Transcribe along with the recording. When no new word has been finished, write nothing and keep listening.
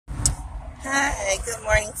Hi, good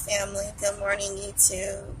morning, family. Good morning,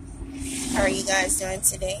 YouTube. How are you guys doing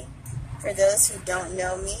today? For those who don't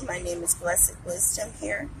know me, my name is Blessed Wisdom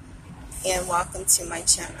here, and welcome to my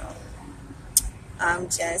channel. I'm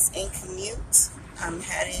just in Commute. I'm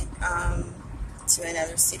headed to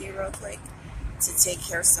another city real quick to take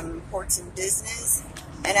care of some important business,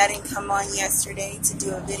 and I didn't come on yesterday to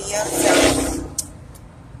do a video, so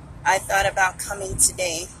I thought about coming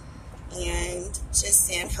today and just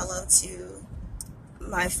saying hello to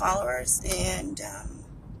my followers and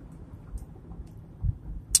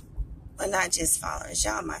well, not just followers,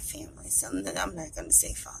 y'all my family, so I'm not going to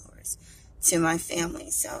say followers, to my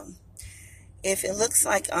family. So if it looks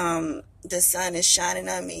like the sun is shining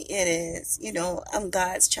on me, it is. I'm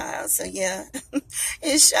God's child, so yeah.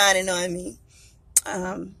 It's shining on me.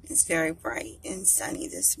 It's very bright and sunny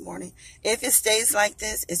this morning. If it stays like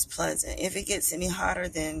this, it's pleasant. If it gets any hotter,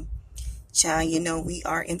 then child, we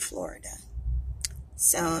are in Florida,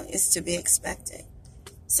 so it's to be expected.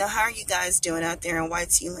 So how are you guys doing out there in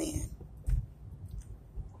YT land?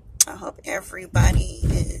 I hope everybody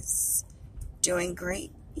is doing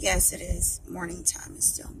great. Yes, it is morning time. It's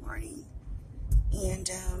still morning. And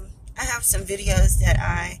I have some videos that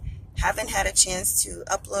I haven't had a chance to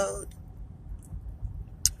upload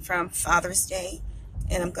from Father's Day,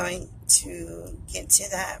 and I'm going to get to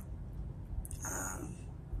that.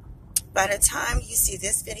 By the time you see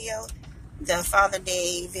this video, the Father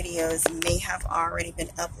Day videos may have already been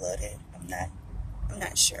uploaded. I'm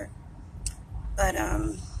not sure. But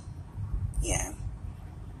yeah.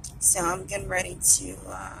 So I'm getting ready to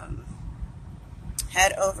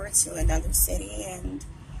head over to another city and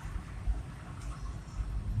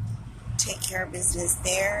take care of business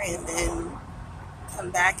there, and then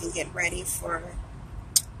come back and get ready for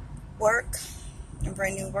work, a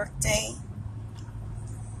brand new work day.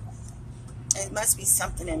 It must be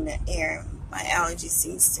something in the air. My allergy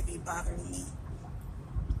seems to be bothering me.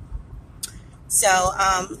 So,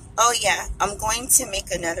 oh yeah, I'm going to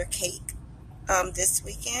make another cake this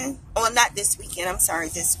weekend. Well, not this weekend, I'm sorry,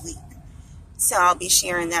 this week. So I'll be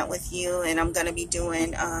sharing that with you, and I'm going to be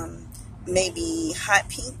doing maybe hot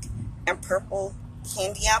pink and purple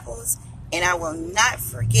candy apples, and I will not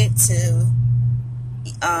forget to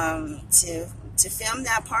film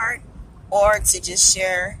that part, or to just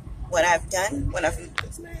share what I've done, what I've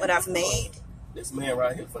made. This man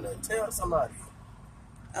right here finna tell somebody.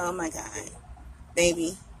 Oh my God,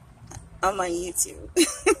 baby, I'm on YouTube.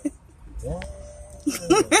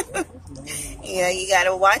 Yeah, you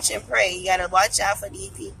gotta watch and pray. You gotta watch out for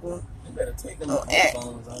these people. You better take them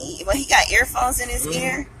earphones on. Well, he got earphones in his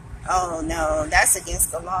ear. Oh no, that's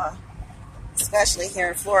against the law. Especially here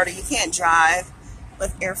in Florida, you can't drive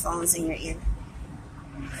with earphones in your ear.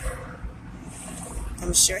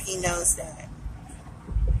 I'm sure he knows that.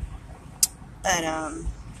 But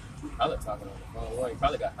Probably talking on the phone. Well, he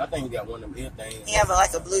probably got. I think he got one of them ear things. he have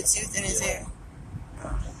like a Bluetooth in his ear.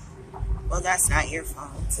 Well, that's not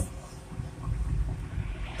earphones.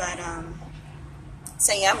 But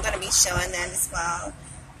so yeah, I'm gonna be showing that as well.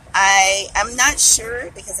 I'm not sure,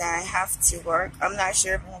 because I have to work. I'm not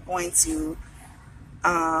sure if I'm going to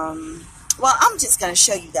well, I'm just gonna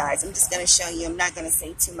show you guys. I'm just gonna show you. I'm not gonna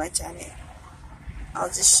say too much on it. I'll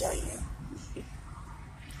just show you.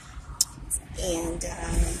 And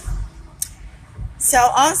so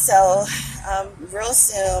also, real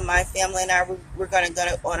soon, my family and I, we're gonna go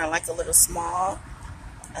on like a little small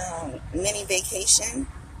mini vacation.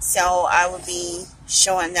 So I will be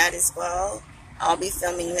showing that as well. I'll be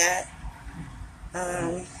filming that.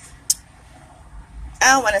 I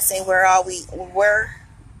don't want to say where all the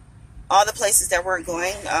places that we're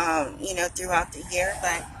going, throughout the year,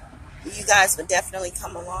 but you guys would definitely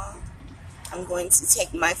come along. I'm going to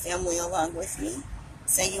take my family along with me,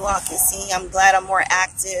 so you all can see. I'm glad I'm more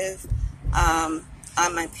active on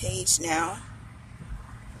my page now,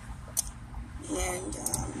 and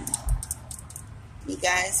you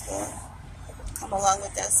guys will come along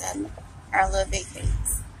with us on our little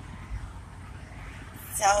vacations.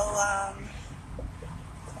 So I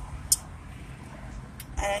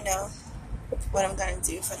don't know what I'm going to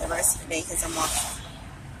do for the rest of the day, because I'm off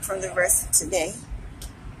for the rest of today.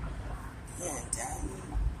 And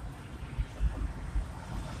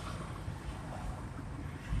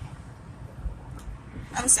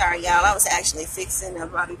I'm sorry, y'all. I was actually fixing a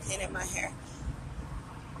bobby pin in my hair.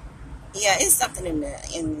 Yeah, it's something in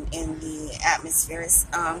the atmosphere.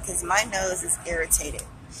 Because my nose is irritated.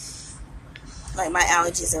 Like, my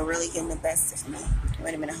allergies are really getting the best of me.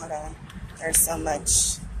 Wait a minute, hold on. There's so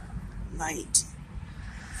much light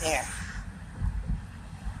there.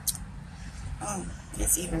 Oh.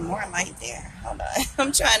 There's even more light there. Hold on.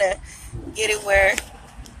 I'm trying to get it where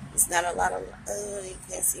it's not a lot of, oh, you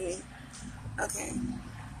can't see me. Okay.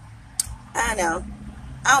 I know.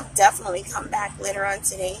 I'll definitely come back later on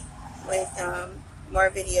today with more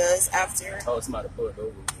videos after. Oh, it's my pulled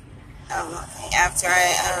over. Okay. After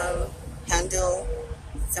I handle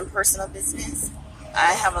some personal business.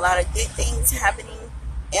 I have a lot of good things happening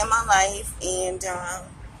in my life, and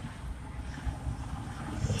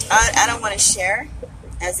I don't want to share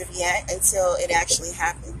as of yet until it actually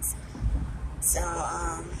happens. So,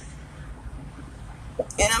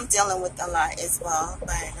 and I'm dealing with a lot as well,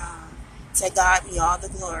 but to God be all the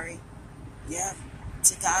glory. Yeah,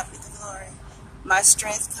 to God be the glory. My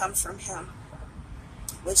strength comes from Him,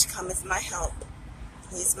 which cometh my help.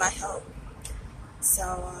 He's my help.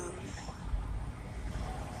 So,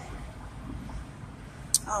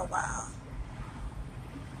 oh wow.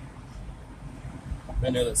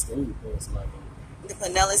 Vanilla school police, my The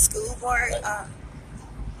Pinellas School Board?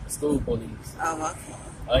 school police. Oh, okay.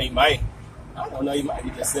 Oh, he might. I don't know. He might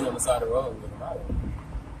be just sitting on the side of the road with him. I don't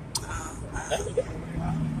know.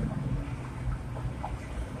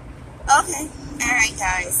 Okay. All right,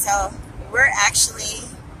 guys. So we're actually,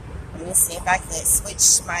 let me see if I can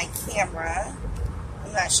switch my camera.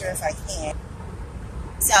 I'm not sure if I can.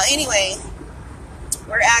 So anyway,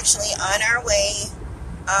 we're actually on our way.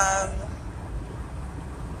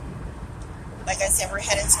 Like I said, we're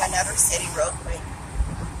heading to another city real quick.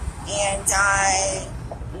 And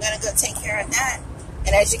I'm going to go take care of that.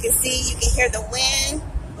 And as you can see, you can hear the wind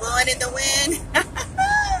blowing in the wind.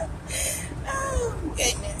 Oh,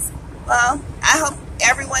 goodness. Well, I hope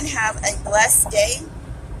everyone have a blessed day.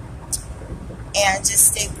 And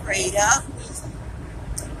just stay prayed up.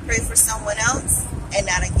 Pray for someone else and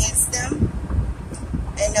not against them.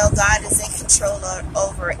 And know God is in control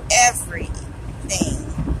over everything.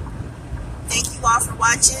 Thank you all for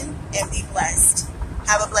watching and be blessed.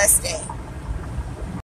 Have a blessed day.